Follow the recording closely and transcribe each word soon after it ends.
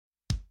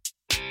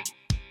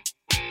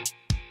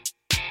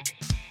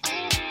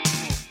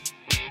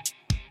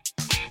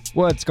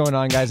What's going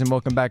on, guys, and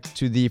welcome back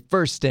to the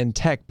First and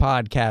Tech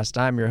podcast.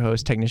 I'm your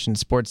host, technician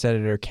sports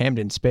editor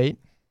Camden Spate.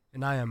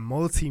 And I am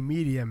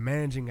multimedia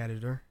managing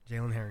editor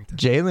Jalen Harrington.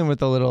 Jalen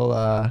with a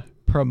little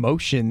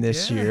promotion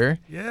this year.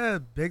 Yeah,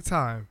 big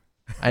time.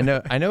 I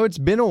know it's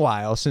been a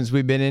while since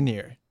we've been in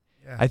here.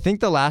 Yeah. I think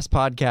the last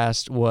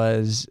podcast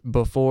was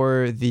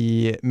before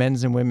the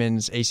men's and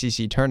women's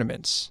ACC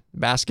tournaments,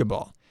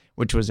 basketball,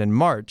 which was in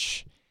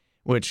March,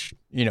 which,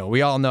 you know,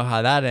 we all know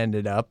how that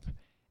ended up.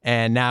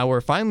 And now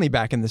we're finally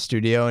back in the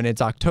studio, and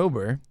it's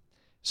October.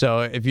 So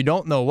if you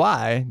don't know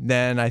why,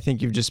 then I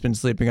think you've just been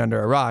sleeping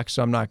under a rock,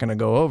 so I'm not going to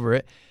go over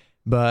it.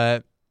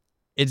 But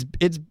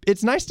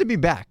it's nice to be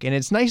back, and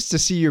it's nice to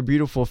see your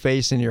beautiful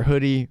face and your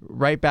hoodie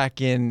right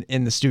back in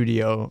the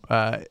studio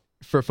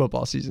for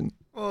football season.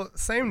 Well,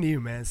 same to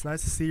you, man. It's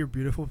nice to see your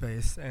beautiful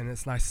face, and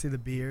it's nice to see the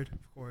beard,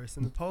 of course,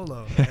 and the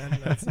polo, man.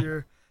 That's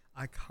your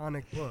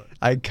iconic look.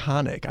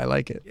 Iconic. I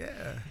like it.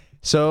 Yeah.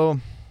 So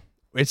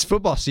it's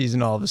football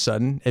season all of a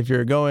sudden. If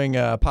you're going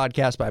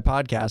podcast by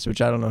podcast,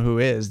 which I don't know who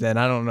is, then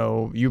I don't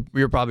know.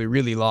 You're probably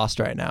really lost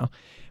right now.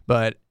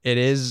 But it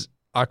is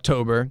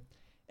October.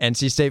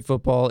 NC State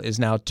football is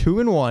now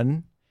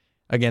 2-1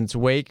 against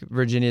Wake,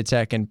 Virginia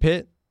Tech, and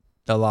Pitt.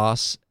 The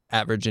loss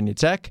at Virginia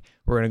Tech.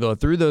 We're going to go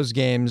through those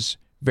games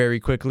very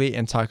quickly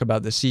and talk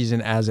about the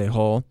season as a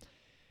whole.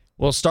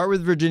 We'll start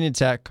with Virginia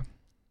Tech.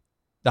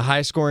 The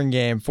high-scoring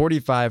game,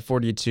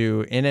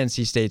 45-42 in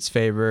NC State's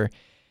favor.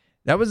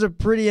 That was a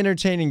pretty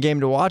entertaining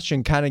game to watch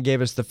and kind of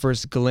gave us the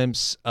first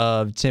glimpse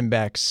of Tim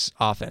Beck's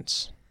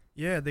offense.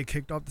 Yeah, they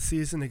kicked off the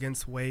season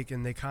against Wake,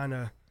 and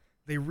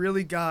they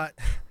really got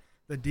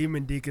the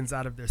Demon Deacons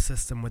out of their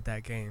system with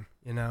that game.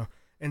 You know,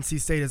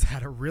 NC State has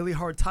had a really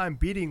hard time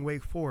beating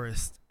Wake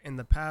Forest in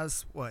the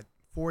past,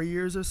 4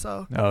 years or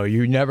so? Oh,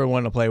 you never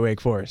want to play Wake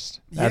Forest.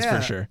 That's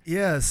for sure.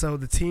 Yeah, so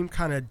the team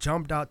kind of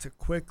jumped out to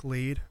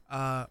quickly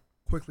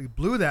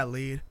blew that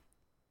lead,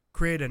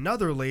 created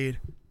another lead,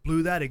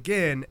 blew that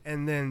again,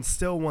 and then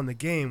still won the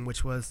game,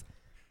 which was,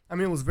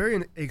 it was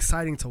very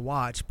exciting to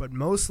watch, but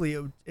mostly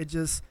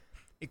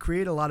it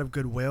created a lot of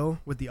goodwill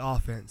with the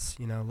offense.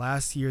 You know,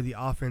 last year the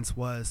offense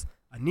was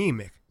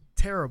anemic,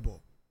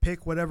 terrible.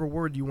 Pick whatever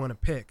word you want to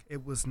pick.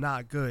 It was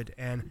not good,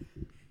 and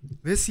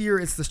this year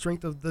it's the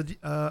strength of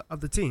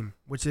the team,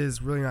 which is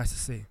really nice to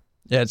see.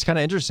 Yeah, it's kind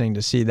of interesting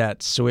to see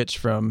that switch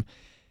from,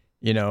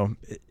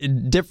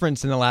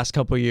 difference in the last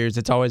couple of years.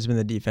 It's always been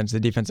the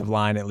defensive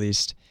line at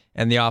least.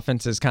 And the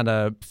offense has kind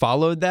of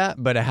followed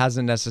that, but it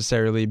hasn't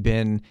necessarily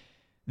been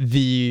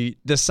the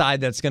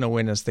side that's going to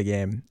win us the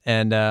game.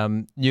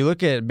 And you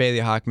look at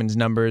Bailey Hockman's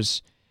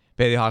numbers.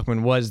 Bailey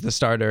Hockman was the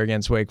starter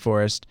against Wake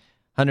Forest.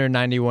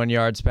 191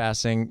 yards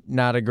passing,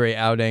 not a great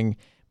outing.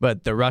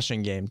 But the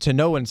rushing game, to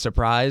no one's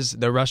surprise,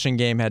 the rushing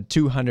game had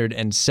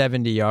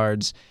 270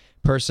 yards.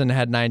 Person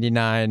had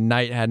 99,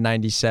 Knight had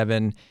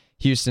 97,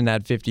 Houston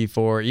had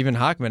 54, even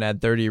Hockman had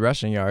 30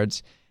 rushing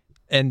yards.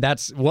 And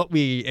that's what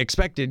we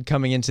expected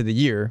coming into the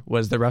year,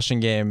 was the rushing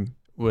game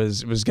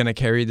was going to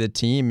carry the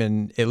team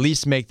and at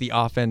least make the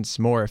offense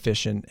more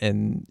efficient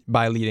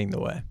by leading the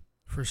way.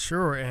 For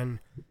sure. And,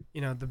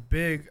 the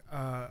big,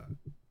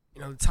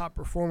 the top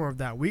performer of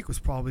that week was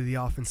probably the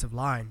offensive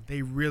line.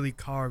 They really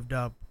carved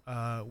up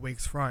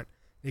Wake's front.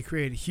 They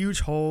created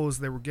huge holes.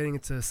 They were getting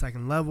it to the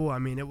second level.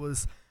 It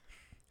was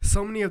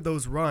so many of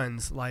those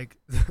runs, like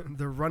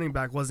the running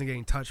back wasn't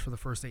getting touched for the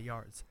first 8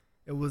 yards.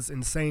 It was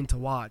insane to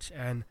watch.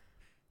 And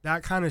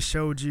that kind of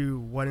showed you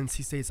what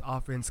NC State's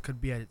offense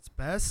could be at its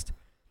best,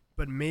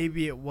 but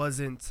maybe it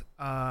wasn't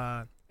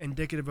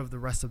indicative of the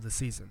rest of the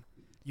season.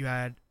 You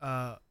had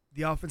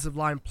the offensive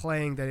line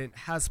playing that it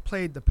has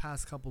played the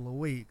past couple of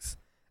weeks,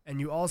 and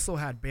you also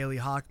had Bailey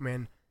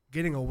Hockman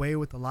getting away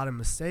with a lot of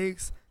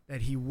mistakes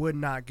that he would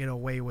not get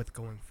away with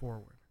going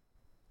forward.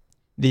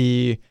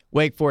 The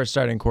Wake Forest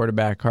starting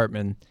quarterback,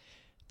 Hartman,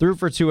 threw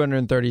for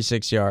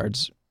 236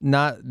 yards.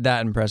 Not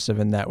that impressive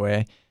in that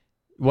way.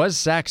 Was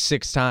sacked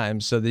 6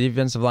 times, so the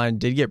defensive line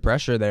did get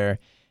pressure there,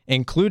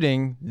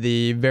 including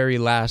the very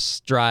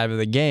last drive of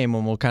the game,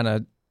 when we'll kind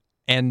of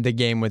end the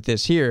game with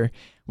this here.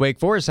 Wake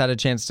Forest had a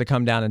chance to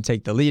come down and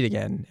take the lead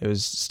again. It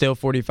was still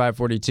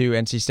 45-42.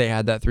 NC State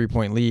had that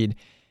 3-point lead.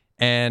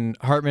 And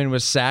Hartman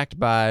was sacked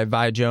by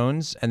Vi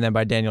Jones and then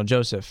by Daniel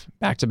Joseph.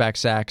 Back-to-back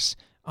sacks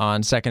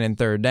on 2nd and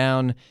 3rd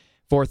down.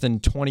 4th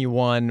and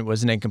 21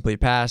 was an incomplete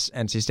pass.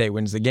 NC State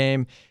wins the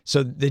game.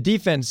 So the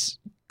defense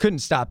couldn't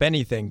stop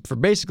anything for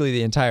basically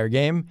the entire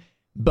game.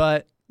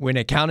 But when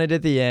it counted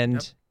at the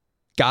end,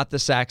 got the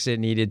sacks it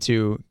needed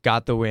to,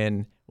 got the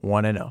win,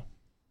 1-0.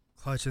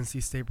 Clutch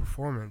NC State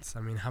performance.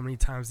 How many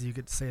times do you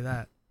get to say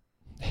that?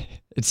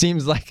 It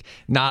seems like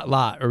not a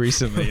lot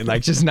recently,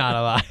 just not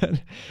a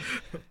lot.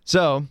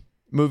 So,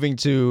 moving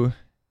to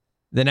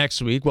the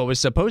next week, what was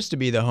supposed to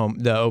be the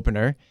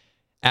opener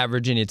at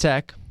Virginia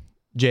Tech.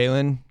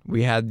 Jalen,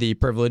 we had the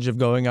privilege of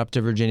going up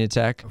to Virginia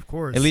Tech. Of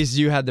course. At least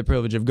you had the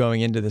privilege of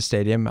going into the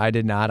stadium. I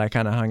did not. I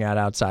kind of hung out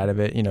outside of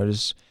it,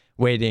 just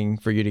waiting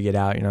for you to get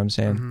out, you know what I'm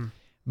saying? Mm-hmm.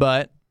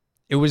 But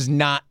it was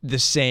not the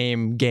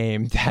same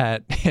game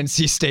that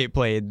NC State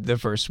played the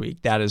first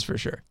week. That is for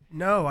sure.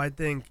 No, I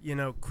think,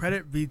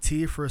 credit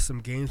VT for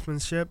some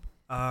gamesmanship.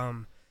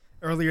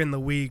 Earlier in the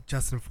week,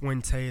 Justin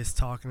Fuente is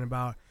talking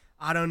about,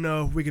 I don't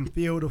know if we can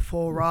field a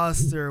full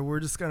roster. We're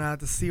just going to have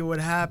to see what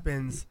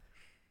happens.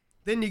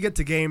 Then you get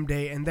to game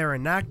day, and they're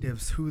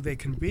inactives, who they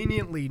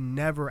conveniently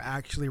never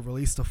actually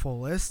released a full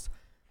list.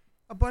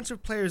 A bunch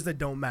of players that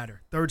don't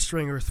matter. Third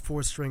stringers,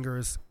 fourth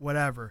stringers,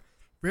 whatever.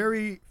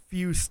 Very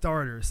few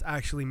starters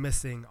actually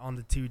missing on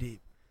the 2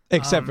 deep.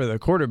 Except for the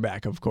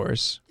quarterback, of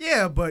course.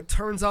 Yeah, but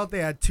turns out they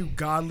had two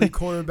godly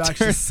quarterbacks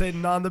just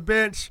sitting on the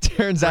bench.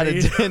 Turns out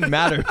it didn't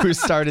matter who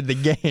started the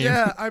game.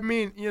 Yeah, I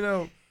mean,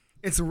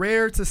 it's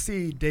rare to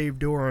see Dave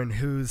Doran,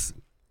 who's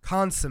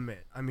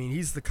consummate. I mean,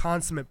 he's the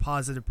consummate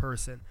positive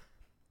person,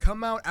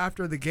 come out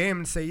after the game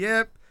and say,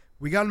 yep,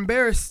 we got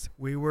embarrassed.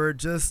 We were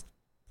just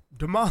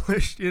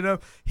demolished,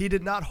 He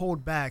did not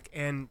hold back,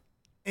 and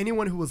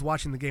anyone who was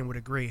watching the game would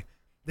agree.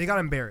 They got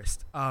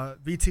embarrassed.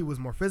 VT was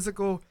more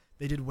physical.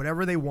 They did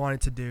whatever they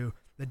wanted to do.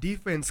 The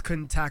defense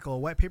couldn't tackle a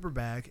wet paper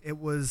bag. It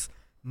was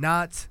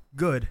not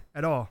good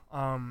at all.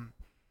 And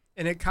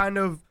it kind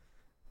of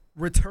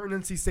returned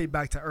NC State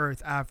back to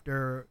earth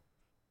after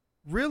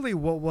really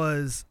what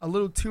was a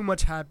little too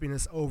much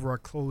happiness over a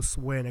close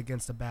win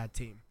against a bad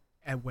team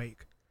at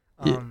Wake.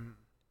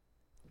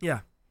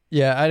 Yeah.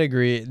 Yeah, I'd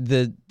agree.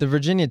 The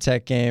Virginia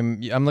Tech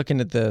game, I'm looking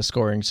at the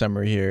scoring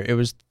summary here. It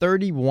was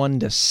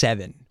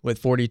 31-7 with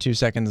 42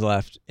 seconds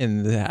left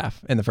in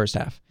the first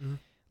half. Mm-hmm.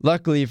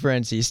 Luckily for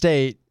NC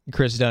State,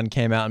 Chris Dunn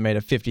came out and made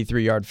a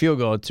 53-yard field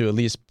goal to at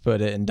least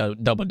put it in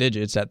double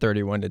digits at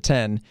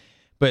 31-10.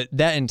 But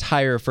that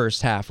entire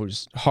first half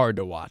was hard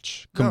to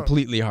watch,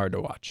 completely hard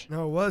to watch.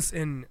 No, it was.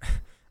 And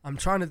I'm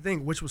trying to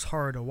think which was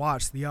harder to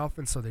watch, the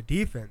offense or the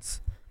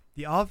defense.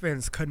 The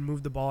offense couldn't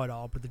move the ball at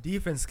all, but the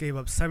defense gave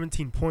up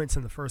 17 points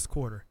in the first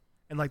quarter,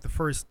 in like the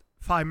first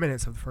 5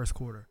 minutes of the first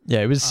quarter. Yeah,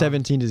 it was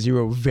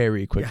 17-0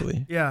 very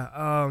quickly.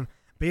 Yeah.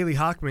 Bailey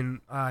Hockman,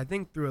 I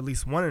think, threw at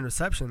least one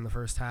interception in the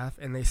first half,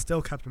 and they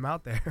still kept him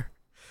out there,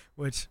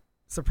 which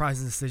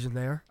surprising decision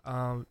there.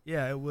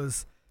 It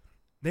was.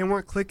 They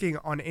weren't clicking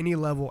on any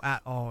level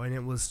at all, and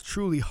it was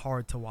truly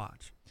hard to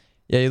watch.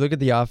 Yeah, you look at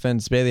the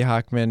offense. Bailey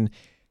Hockman,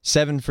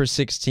 7 for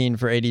 16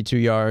 for 82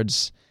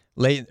 yards.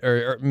 Late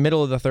or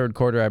middle of the third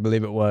quarter, I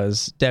believe it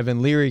was.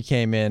 Devin Leary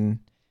came in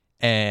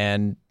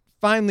and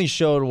finally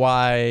showed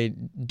why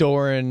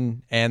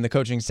Doran and the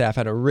coaching staff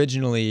had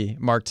originally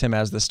marked him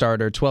as the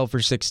starter. 12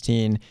 for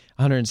 16,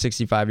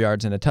 165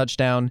 yards and a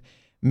touchdown.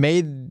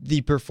 Made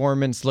the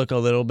performance look a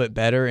little bit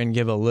better and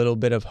give a little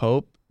bit of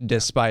hope,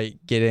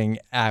 despite getting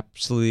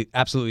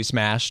absolutely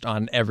smashed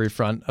on every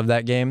front of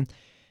that game.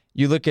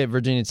 You look at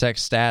Virginia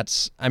Tech's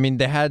stats. I mean,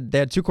 they had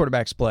two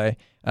quarterbacks play.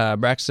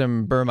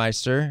 Braxton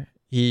Burmeister,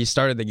 he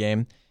started the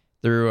game,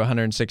 threw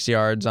 106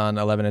 yards on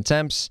 11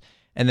 attempts.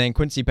 And then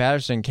Quincy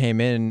Patterson came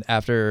in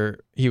after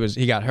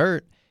he got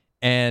hurt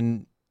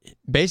and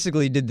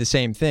basically did the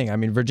same thing. I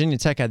mean, Virginia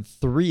Tech had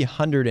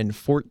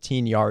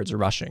 314 yards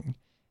rushing,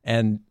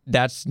 and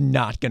that's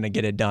not going to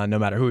get it done no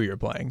matter who you're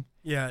playing.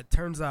 Yeah, it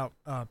turns out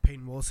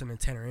Peyton Wilson and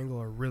Tanner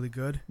Engel are really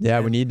good. Yeah,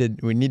 and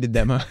we needed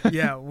them.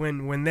 Yeah,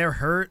 when they're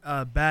hurt,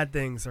 bad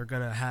things are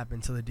going to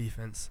happen to the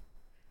defense.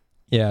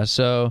 Yeah,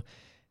 so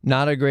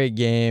not a great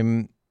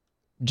game.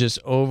 Just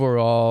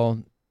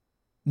overall,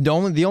 the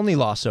only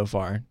loss so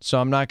far. So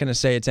I'm not going to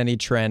say it's any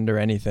trend or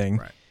anything.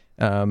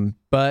 Right.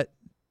 But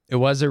it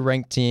was a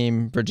ranked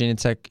team. Virginia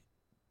Tech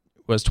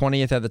was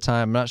 20th at the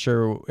time. I'm not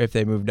sure if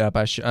they moved up.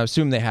 I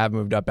assume they have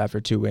moved up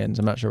after 2 wins.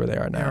 I'm not sure where they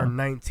are now. They're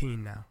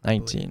 19 now.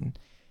 19.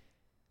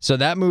 So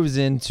that moves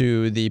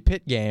into the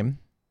Pitt game,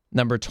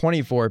 number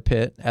 24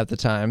 Pitt at the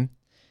time.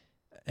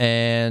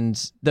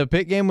 And the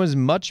Pitt game was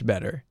much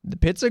better. The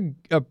Pitt's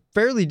a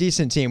fairly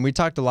decent team. We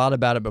talked a lot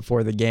about it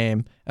before the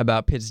game,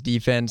 about Pitt's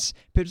defense.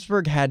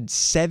 Pittsburgh had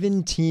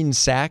 17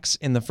 sacks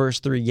in the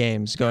first 3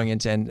 games going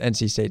into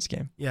NC State's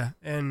game. Yeah,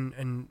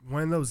 and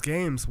one of those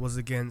games was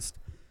against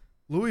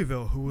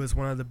Louisville, who was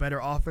one of the better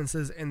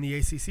offenses in the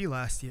ACC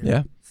last year.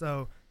 Yeah.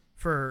 So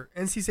for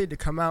NC State to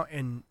come out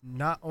and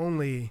not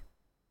only,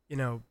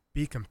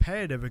 be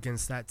competitive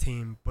against that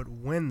team, but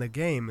win the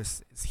game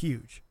is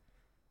huge.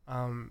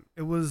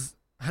 It was,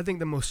 I think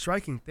the most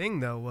striking thing,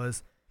 though,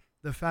 was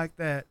the fact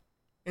that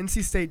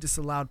NC State just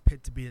allowed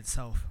Pitt to beat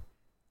itself.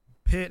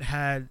 Pitt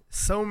had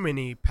so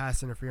many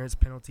pass interference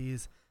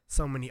penalties,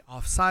 so many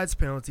offsides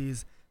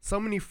penalties,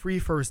 so many free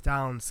first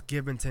downs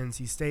given to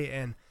NC State,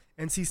 and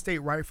NC State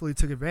rightfully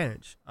took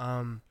advantage.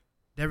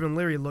 Devin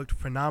Leary looked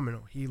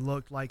phenomenal. He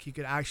looked like he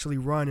could actually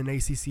run an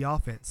ACC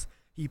offense.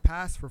 He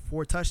passed for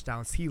 4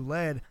 touchdowns. He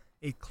led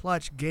a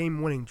clutch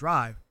game-winning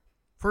drive.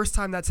 First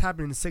time that's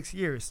happened in 6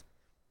 years.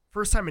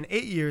 First time in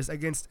 8 years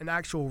against an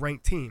actual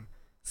ranked team.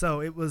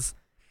 So it was,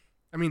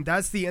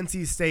 that's the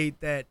NC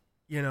State that,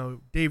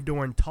 Dave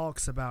Doran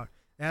talks about.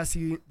 That's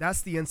the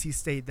NC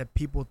State that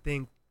people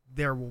think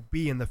there will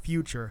be in the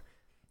future.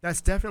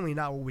 That's definitely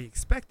not what we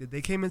expected.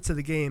 They came into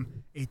the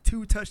game a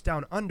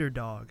 2-touchdown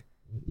underdog,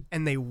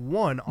 and they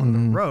won on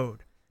the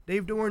road.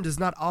 Dave Doran does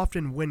not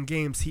often win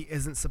games he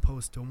isn't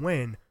supposed to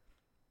win,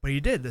 but he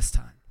did this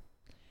time.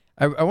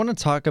 I want to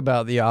talk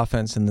about the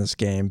offense in this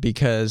game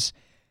because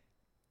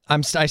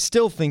I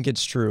still think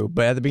it's true,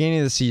 but at the beginning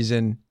of the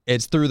season,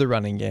 it's through the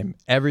running game.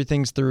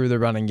 Everything's through the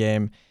running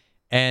game.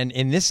 And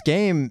in this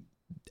game,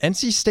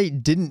 NC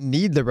State didn't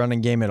need the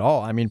running game at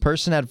all. I mean,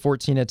 Person had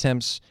 14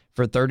 attempts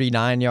for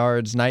 39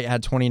 yards. Knight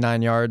had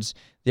 29 yards.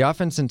 The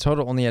offense in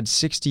total only had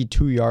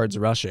 62 yards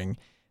rushing,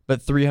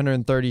 but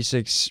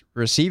 336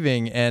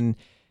 receiving. And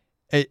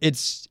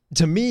it's,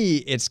 to me,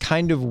 it's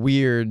kind of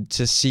weird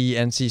to see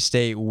NC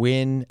State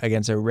win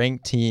against a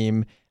ranked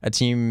team, a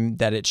team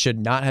that it should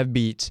not have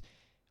beat,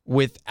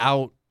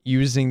 without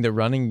using the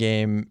running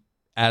game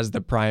as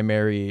the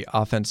primary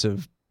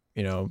offensive,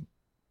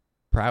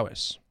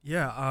 prowess.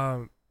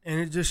 Yeah, and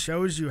it just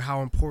shows you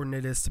how important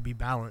it is to be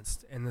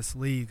balanced in this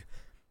league.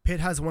 Pitt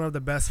has one of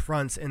the best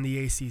fronts in the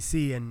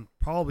ACC and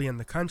probably in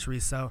the country,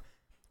 so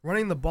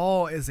running the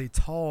ball is a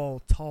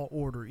tall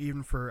order,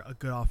 even for a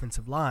good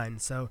offensive line.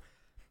 So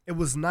it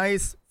was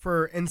nice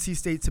for NC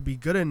State to be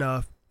good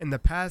enough in the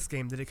pass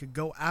game that it could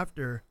go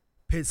after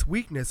Pitt's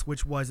weakness,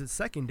 which was its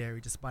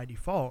secondary, just by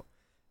default.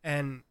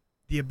 And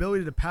the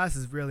ability to pass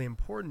is really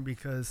important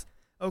because,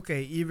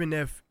 okay, even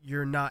if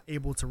you're not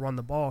able to run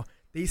the ball,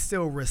 they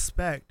still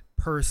respect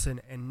Person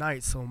and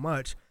Knight so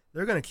much,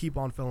 they're going to keep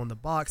on filling the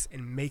box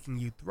and making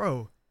you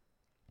throw.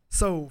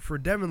 So for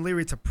Devin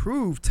Leary to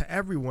prove to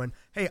everyone,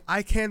 hey,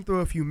 I can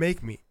throw if you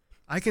make me.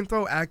 I can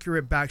throw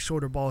accurate back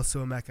shoulder balls to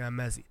Emeka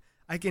Emezi.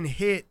 I can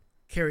hit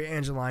Kerry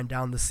Angeline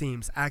down the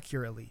seams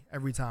accurately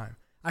every time.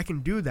 I can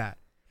do that.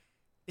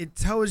 It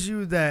tells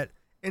you that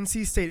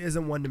NC State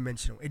isn't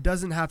one-dimensional. It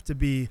doesn't have to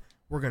be,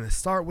 we're going to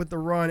start with the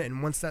run,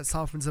 and once that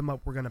softens them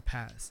up, we're going to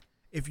pass.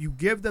 If you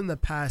give them the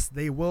pass,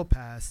 they will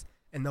pass,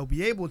 and they'll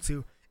be able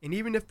to. And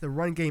even if the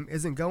run game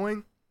isn't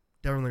going,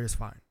 Devin Leary is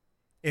fine.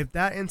 If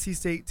that NC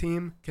State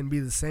team can be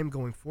the same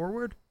going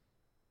forward,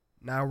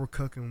 now we're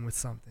cooking with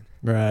something.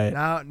 Right.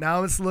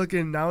 Now it's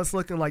looking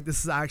like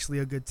this is actually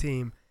a good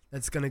team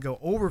that's going to go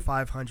over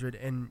 500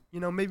 and,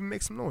 maybe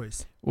make some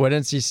noise. What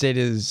NC State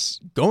is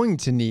going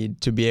to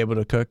need to be able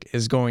to cook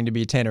is going to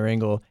be Tanner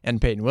Engel and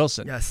Peyton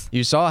Wilson. Yes.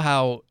 You saw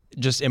how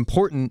just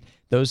important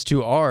those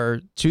two are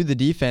to the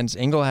defense.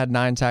 Engel had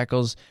 9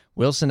 tackles.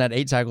 Wilson had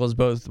 8 tackles,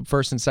 both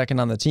first and second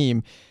on the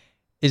team.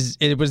 Was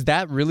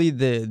that really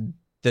the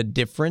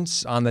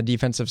difference on the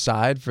defensive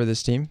side for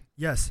this team?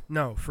 Yes.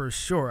 No, for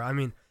sure. I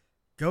mean,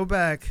 go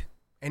back.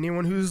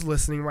 Anyone who's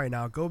listening right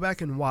now, go back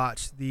and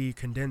watch the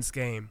condensed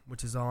game,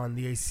 which is on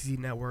the ACC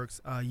Network's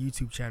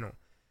YouTube channel.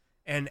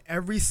 And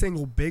every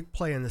single big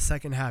play in the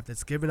second half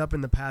that's given up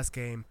in the pass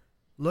game,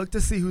 look to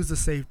see who's the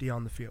safety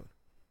on the field.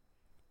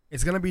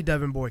 It's going to be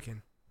Devin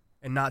Boykin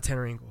and not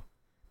Tanner Engel,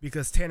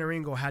 because Tanner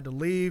Engel had to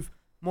leave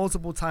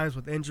multiple times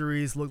with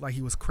injuries. Looked like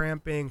he was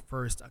cramping,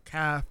 first a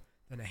calf,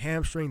 then a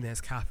hamstring, then his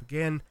calf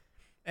again.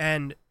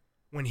 And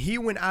when he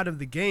went out of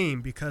the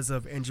game because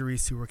of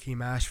injuries to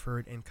Raheem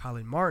Ashford and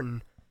Colin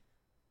Martin,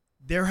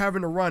 they're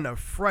having to run a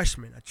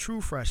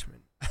true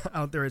freshman,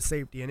 out there at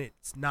safety, and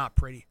it's not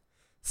pretty.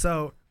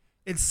 So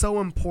it's so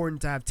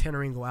important to have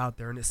Tanner Engel out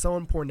there, and it's so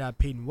important to have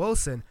Peyton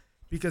Wilson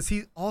because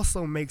he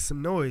also makes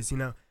some noise.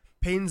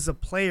 Peyton's a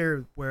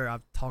player where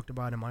I've talked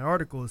about in my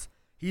articles,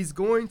 he's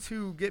going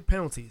to get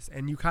penalties,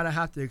 and you kind of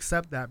have to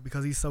accept that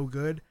because he's so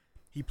good.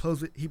 He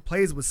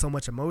plays with so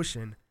much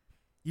emotion.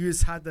 You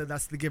just have to,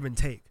 that's the give and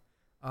take.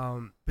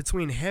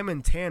 Between him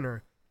and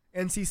Tanner,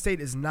 NC State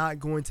is not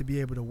going to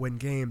be able to win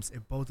games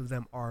if both of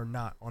them are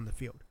not on the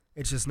field.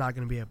 It's just not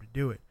going to be able to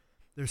do it.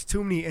 There's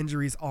too many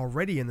injuries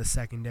already in the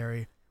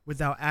secondary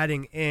without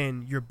adding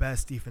in your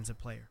best defensive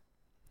player.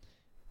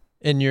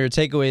 In your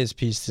takeaways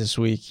piece this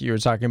week, you were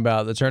talking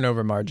about the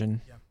turnover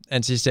margin. Yeah.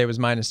 NC State was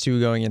 -2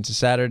 going into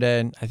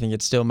Saturday. I think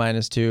it's still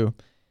 -2.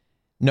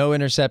 No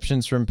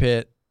interceptions from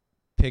Pitt.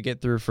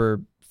 Pickett threw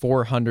for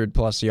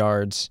 400-plus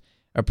yards.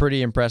 A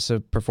pretty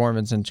impressive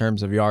performance in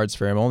terms of yards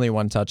for him. Only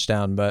 1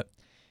 touchdown, but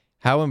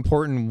how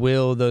important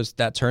will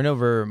that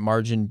turnover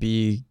margin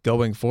be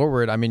going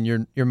forward? I mean,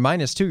 you're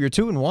 -2. You're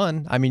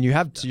 2-1. I mean, you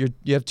have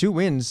 2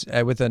 wins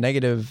with a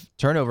negative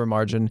turnover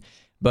margin,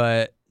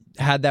 but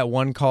had that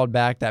one called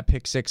back, that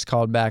pick 6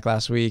 called back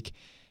last week.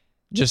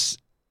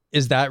 Just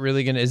is that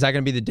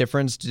gonna be the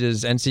difference?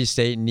 Does NC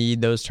State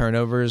need those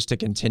turnovers to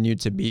continue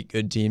to beat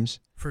good teams?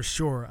 For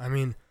sure. I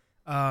mean,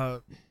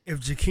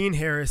 if Jakeen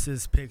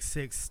Harris's pick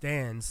 6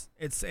 stands,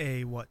 it's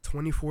a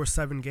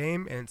 24-7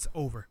 game and it's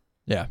over.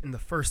 Yeah. In the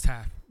first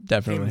half.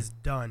 Definitely. The game is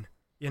done.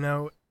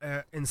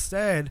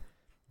 Instead,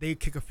 they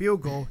kick a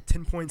field goal,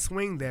 10-point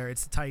swing there.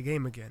 It's a tie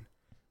game again.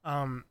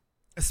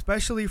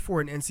 Especially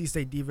for an NC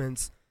State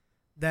defense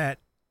that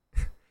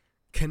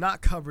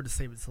cannot cover to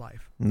save its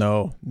life.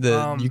 No.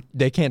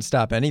 They can't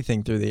stop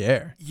anything through the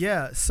air.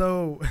 Yeah,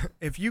 so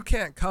if you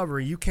can't cover,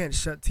 you can't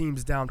shut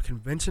teams down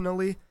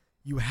conventionally.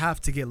 You have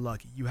to get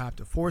lucky. You have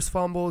to force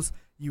fumbles.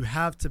 You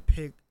have to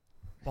pick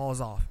balls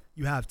off.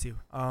 You have to.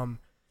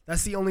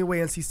 That's the only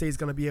way NC State is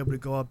going to be able to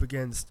go up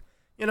against,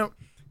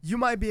 you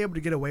might be able to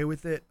get away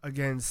with it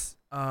against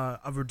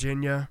a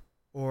Virginia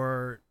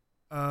or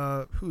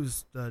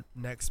who's the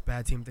next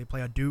bad team they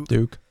play, a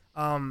Duke.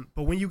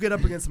 But when you get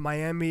up against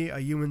Miami, a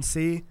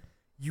UNC,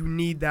 you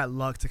need that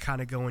luck to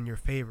kind of go in your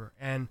favor.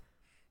 And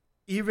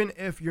even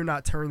if you're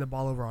not turning the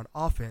ball over on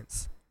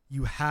offense,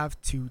 you have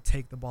to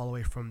take the ball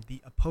away from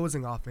the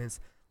opposing offense,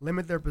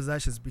 limit their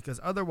possessions, because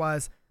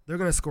otherwise they're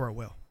going to score at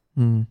will.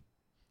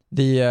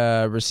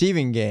 The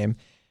receiving game,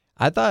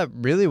 I thought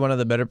really one of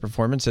the better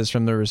performances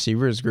from the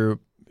receivers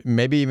group,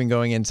 maybe even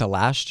going into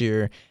last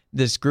year.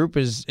 This group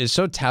is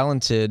so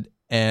talented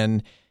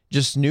and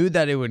just knew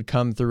that it would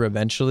come through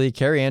eventually.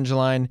 Kerry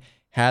Angeline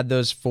had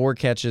those 4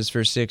 catches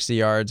for 60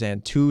 yards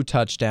and 2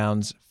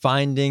 touchdowns,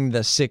 finding the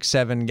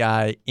 6'7"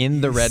 guy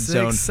in the red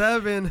zone.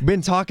 6'7".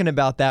 Been talking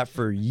about that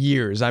for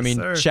years. I mean,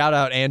 Sir. shout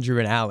out Andrew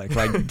and Alec,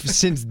 like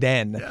since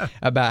then,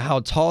 about how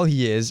tall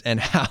he is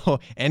and how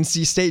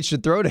NC State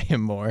should throw to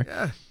him more.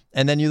 Yeah.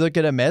 And then you look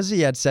at Emezi,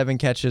 had 7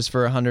 catches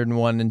for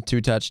 101 and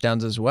 2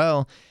 touchdowns as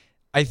well.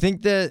 I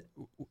think that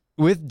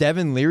with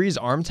Devin Leary's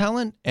arm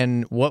talent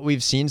and what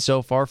we've seen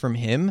so far from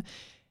him,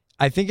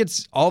 I think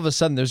it's all of a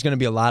sudden there's going to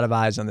be a lot of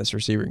eyes on this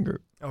receiving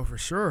group. Oh, for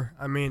sure.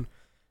 I mean,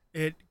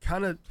 it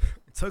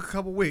took a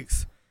couple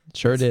weeks.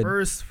 Sure did.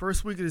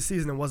 First week of the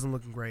season, it wasn't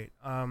looking great.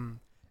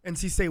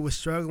 NC State was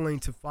struggling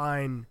to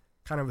find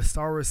kind of a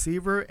star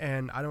receiver,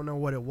 and I don't know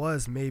what it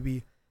was.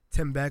 Maybe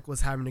Tim Beck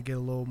was having to get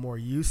a little more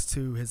used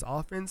to his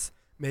offense.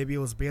 Maybe it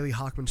was Bailey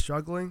Hockman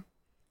struggling.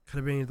 Could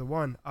have been either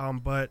one.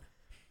 But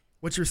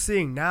what you're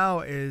seeing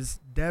now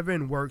is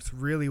Devin works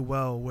really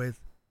well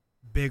with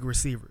big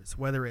receivers,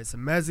 whether it's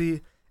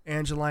Emezi,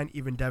 Angeline,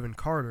 even Devin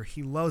Carter.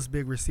 He loves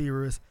big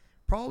receivers,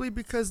 probably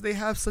because they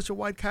have such a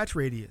wide catch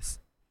radius.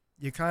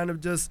 You kind of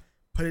just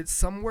put it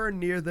somewhere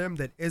near them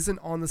that isn't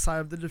on the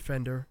side of the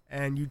defender,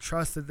 and you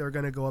trust that they're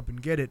going to go up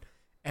and get it,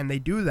 and they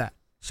do that.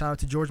 Shout out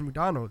to George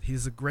McDonald.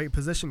 He's a great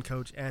position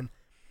coach, and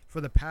for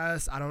the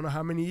past, I don't know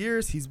how many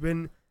years, he's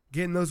been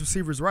getting those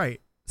receivers right.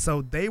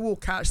 So they will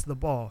catch the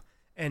ball.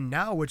 And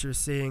now what you're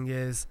seeing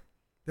is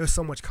there's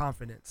so much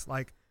confidence.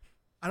 Like,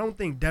 I don't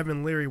think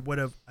Devin Leary would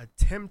have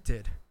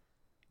attempted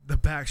the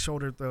back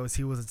shoulder throws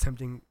he was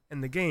attempting in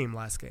the game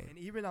last game. And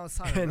even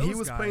outside of those he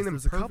was guys, playing them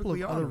a couple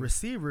of other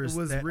receivers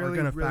that really,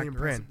 are going to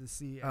factor in. To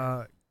see,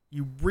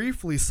 you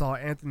briefly saw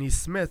Anthony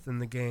Smith in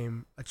the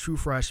game, a true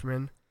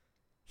freshman.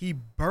 He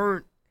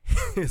burnt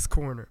his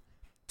corner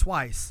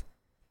twice.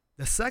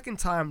 The second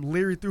time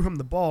Leary threw him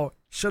the ball,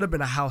 should have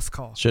been a house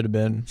call. Should have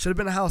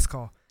been a house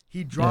call.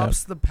 He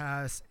drops the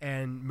pass,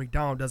 and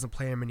McDonald doesn't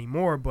play him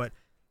anymore, but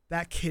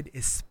that kid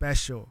is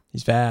special.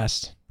 He's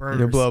fast. Burners.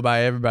 He'll blow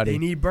by everybody. They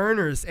need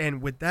burners,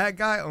 and with that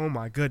guy, oh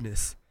my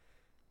goodness.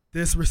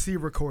 This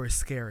receiver core is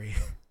scary.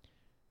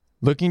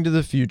 Looking to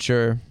the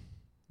future,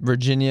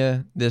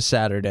 Virginia this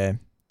Saturday.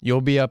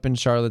 You'll be up in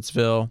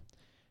Charlottesville.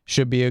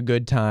 Should be a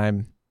good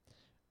time.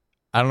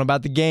 I don't know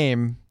about the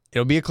game.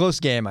 It'll be a close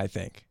game, I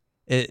think.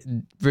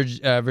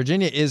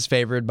 Virginia is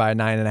favored by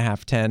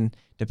 9.5, 10,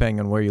 depending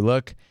on where you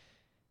look.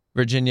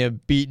 Virginia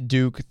beat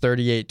Duke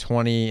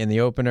 38-20 in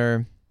the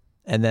opener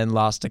and then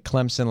lost to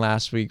Clemson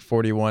last week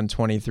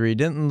 41-23.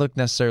 Didn't look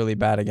necessarily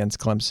bad against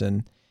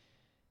Clemson.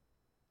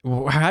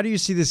 How do you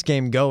see this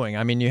game going?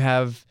 I mean, you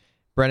have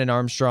Brennan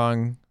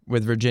Armstrong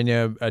with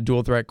Virginia, a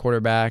dual threat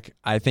quarterback.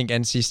 I think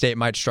NC State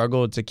might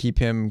struggle to keep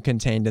him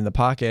contained in the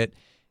pocket,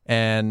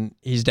 and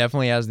he's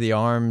definitely has the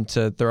arm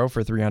to throw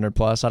for 300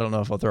 plus. I don't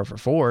know if he'll throw for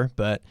 4,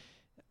 but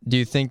do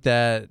you think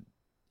that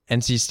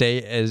NC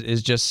State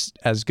is just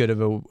as good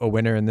of a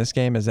winner in this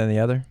game as any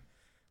other?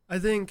 I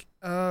think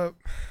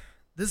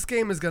this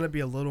game is going to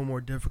be a little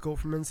more difficult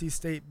from NC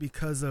State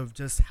because of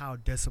just how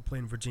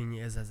disciplined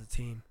Virginia is as a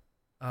team.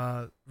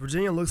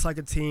 Virginia looks like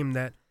a team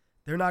that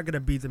they're not going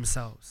to beat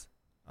themselves.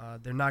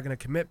 They're not going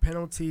to commit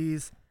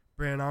penalties.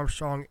 Brandon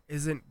Armstrong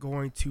isn't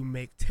going to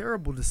make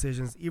terrible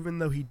decisions, even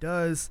though he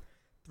does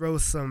throw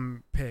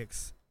some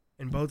picks.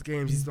 In both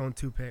games, he's thrown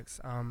 2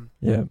 picks.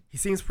 He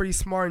seems pretty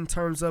smart in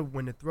terms of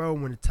when to throw,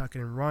 when to tuck it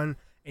and run,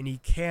 and he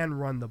can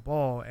run the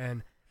ball.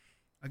 And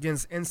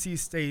against NC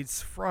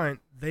State's front,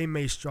 they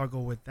may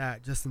struggle with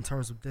that just in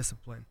terms of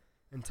discipline,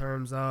 in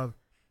terms of,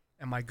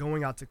 am I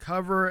going out to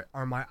cover?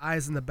 Are my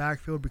eyes in the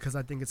backfield because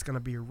I think it's going to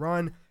be a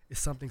run? Is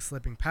something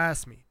slipping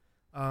past me?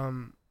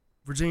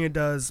 Virginia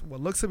does what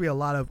looks to be a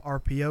lot of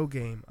RPO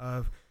game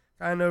of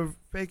kind of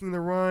faking the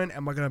run.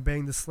 Am I going to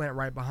bang the slant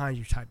right behind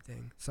you type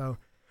thing? So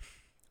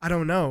I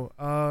don't know.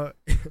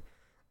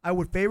 I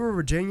would favor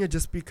Virginia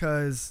just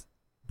because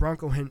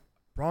Bronco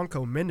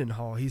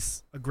Mendenhall,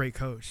 he's a great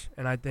coach.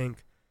 And I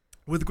think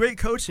with great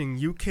coaching,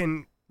 you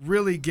can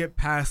really get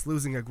past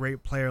losing a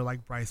great player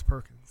like Bryce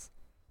Perkins.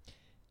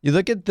 You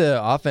look at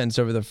the offense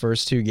over the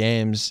first 2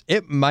 games,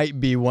 it might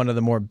be one of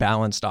the more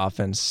balanced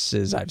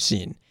offenses I've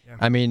seen. Yeah.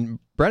 I mean,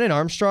 Brennan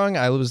Armstrong,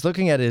 I was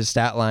looking at his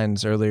stat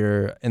lines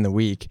earlier in the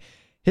week.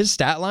 His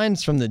stat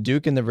lines from the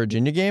Duke and the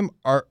Virginia game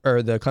or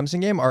the Clemson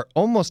game are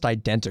almost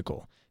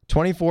identical.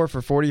 24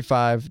 for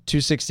 45,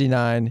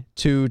 269,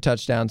 2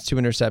 touchdowns, 2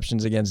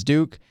 interceptions against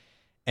Duke.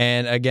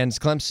 And against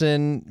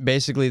Clemson,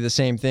 basically the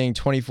same thing,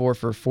 24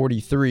 for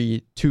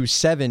 43,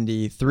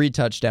 270, 3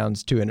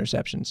 touchdowns, 2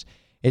 interceptions.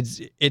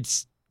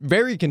 It's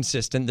very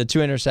consistent. The 2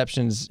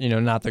 interceptions,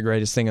 not the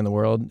greatest thing in the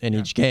world in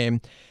each game,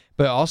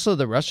 but also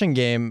the rushing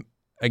game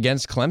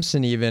against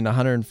Clemson, even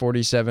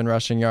 147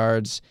 rushing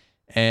yards,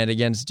 and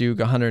against Duke,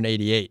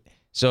 188.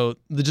 So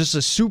just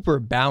a super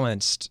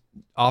balanced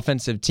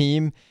offensive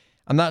team.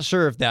 I'm not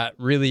sure if that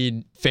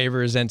really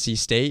favors NC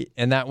State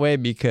in that way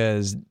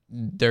because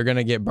they're going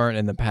to get burnt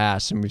in the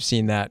pass, and we've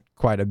seen that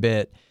quite a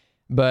bit.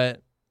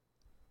 But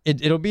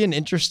it'll be an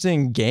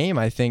interesting game,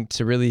 I think,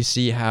 to really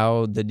see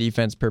how the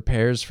defense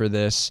prepares for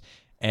this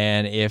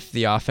and if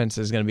the offense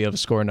is going to be able to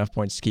score enough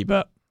points to keep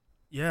up.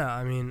 Yeah,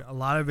 I mean, a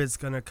lot of it's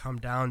going to come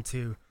down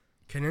to,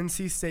 can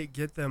NC State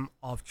get them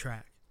off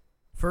track?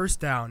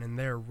 First down, and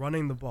they're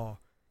running the ball.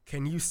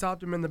 Can you stop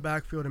them in the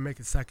backfield and make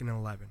it 2nd and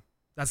 11?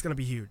 That's going to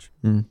be huge.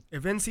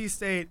 If NC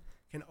State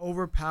can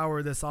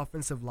overpower this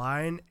offensive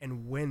line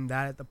and win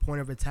that at the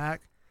point of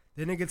attack,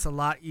 then it gets a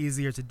lot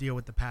easier to deal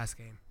with the pass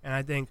game. And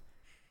I think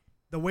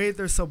the way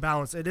they're so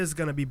balanced, it is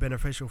going to be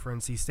beneficial for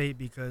NC State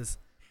because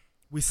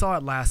we saw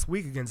it last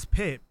week against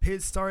Pitt.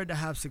 Pitt started to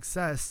have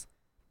success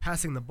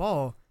passing the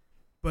ball,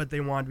 but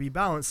they wanted to be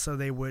balanced, so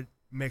they would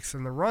mix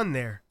in the run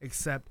there,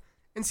 except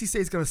NC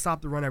State's going to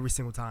stop the run every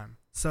single time.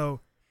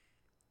 So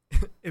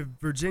if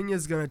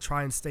Virginia's going to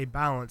try and stay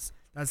balanced,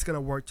 that's going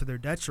to work to their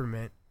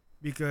detriment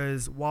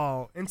because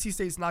while NC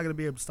State's not going to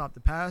be able to stop the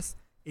pass,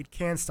 it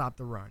can stop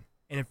the run.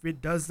 And if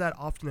it does that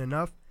often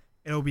enough,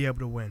 it'll be able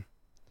to win.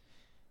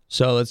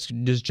 So let's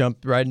just jump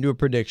right into a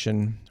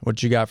prediction.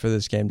 What you got for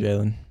this game,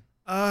 Jalen?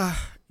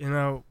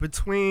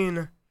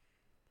 Between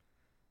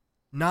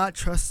not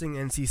trusting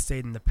NC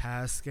State in the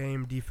pass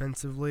game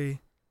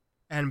defensively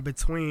and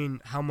between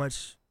how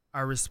much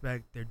I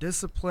respect their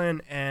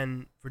discipline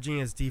and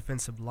Virginia's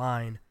defensive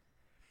line,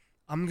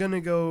 I'm going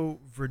to go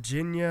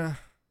Virginia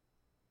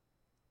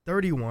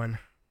 31,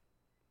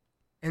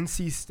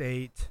 NC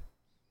State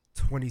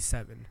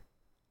 27.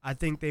 I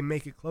think they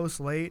make it close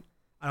late.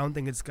 I don't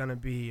think it's going to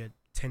be a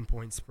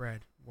 10-point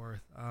spread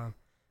worth.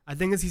 I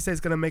think NC State's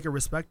going to make it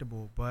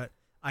respectable, but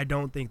I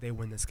don't think they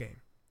win this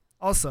game.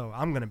 Also,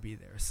 I'm going to be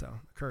there, so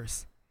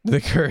curse.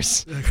 The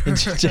curse.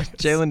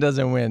 Jalen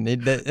doesn't win.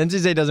 NC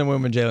State doesn't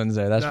win when Jalen's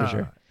there, that's for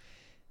sure.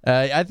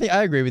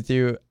 I agree with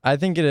you. I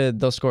think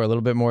they'll score a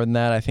little bit more than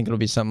that. I think it'll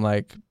be something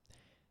like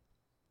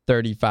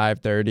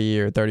 35-30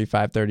 or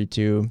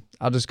 35-32.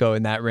 I'll just go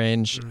in that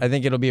range. I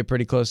think it'll be a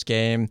pretty close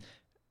game.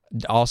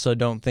 Also,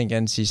 don't think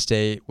NC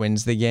State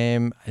wins the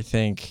game. I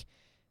think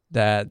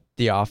that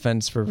the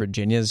offense for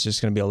Virginia is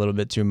just going to be a little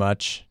bit too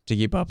much to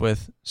keep up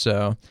with.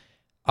 So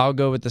I'll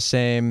go with the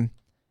same.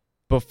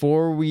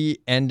 Before we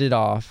end it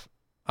off,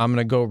 I'm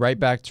going to go right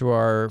back to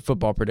our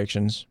football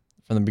predictions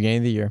from the beginning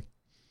of the year.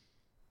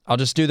 I'll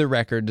just do the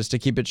record just to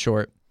keep it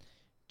short.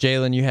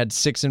 Jalen, you had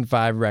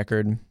 6-5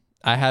 record.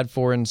 I had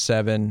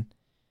 4-7.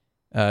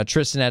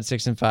 Tristan had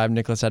 6-5.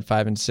 Nicholas had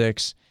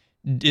 5-6.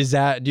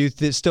 Do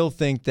you still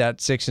think that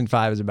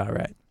 6-5 is about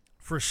right?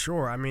 For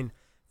sure. I mean,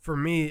 for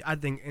me, I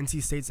think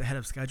NC State's ahead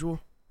of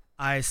schedule.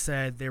 I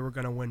said they were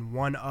going to win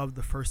one of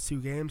the first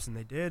 2 games, and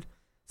they did.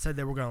 Said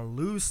they were going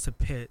to lose to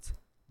Pitt,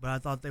 but I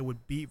thought they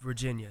would beat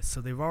Virginia.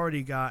 So they've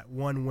already got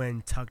one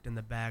win tucked in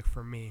the bag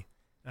for me.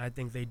 And I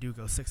think they do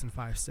go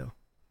 6-5 still.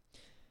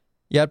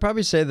 Yeah, I'd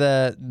probably say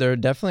that they're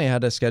definitely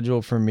ahead of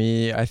schedule for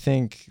me. I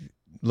think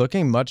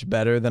looking much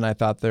better than I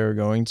thought they were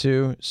going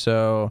to.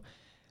 So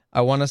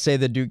I want to say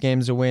the Duke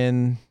game's a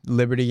win,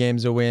 Liberty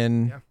game's a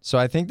win. Yeah. So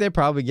I think they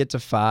probably get to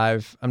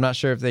 5. I'm not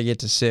sure if they get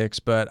to 6,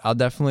 but I'll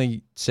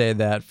definitely say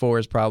that 4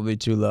 is probably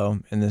too low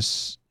in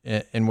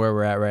where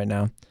we're at right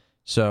now.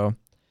 So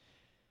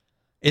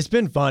it's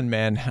been fun,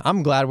 man.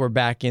 I'm glad we're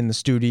back in the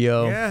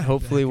studio. Yeah,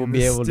 hopefully we'll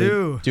be able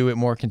to do it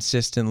more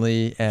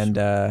consistently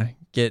and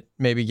get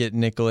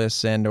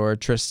Nicholas and or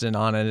Tristan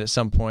on it at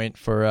some point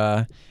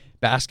for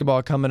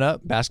basketball coming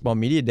up. Basketball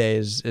Media Day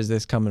is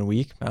this coming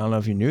week. I don't know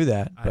if you knew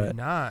that. But I did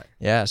not.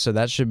 Yeah, so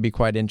that should be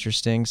quite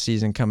interesting.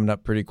 Season coming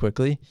up pretty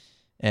quickly.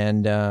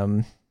 And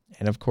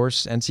of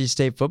course, NC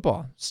State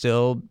football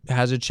still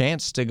has a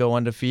chance to go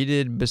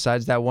undefeated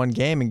besides that one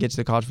game and get to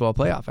the college football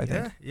playoff, I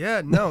think.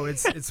 Yeah, no,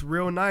 it's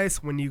real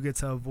nice when you get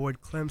to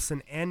avoid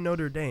Clemson and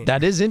Notre Dame.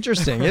 That is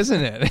interesting,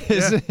 isn't it?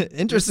 It's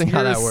interesting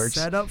how that works.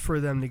 Set up for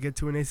them to get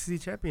to an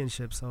ACC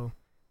championship, so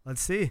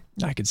let's see.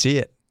 I could see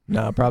it.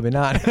 No, probably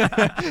not.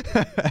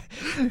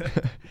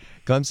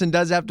 Clemson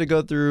does have to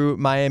go through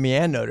Miami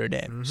and Notre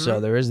Dame, so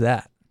there is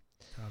that.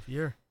 Tough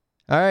year.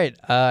 All right,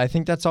 I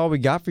think that's all we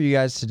got for you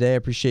guys today. I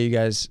appreciate you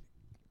guys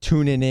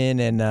tuning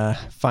in and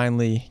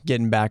finally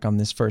getting back on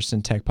this First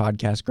and Tech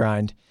podcast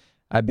grind.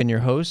 I've been your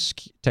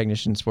host,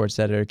 technician sports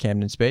editor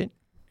Camden Spate.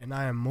 And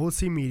I am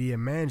multimedia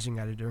managing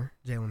editor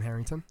Jalen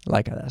Harrington.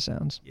 Like how that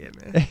sounds. Yeah,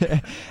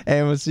 man.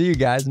 And we'll see you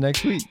guys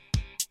next week.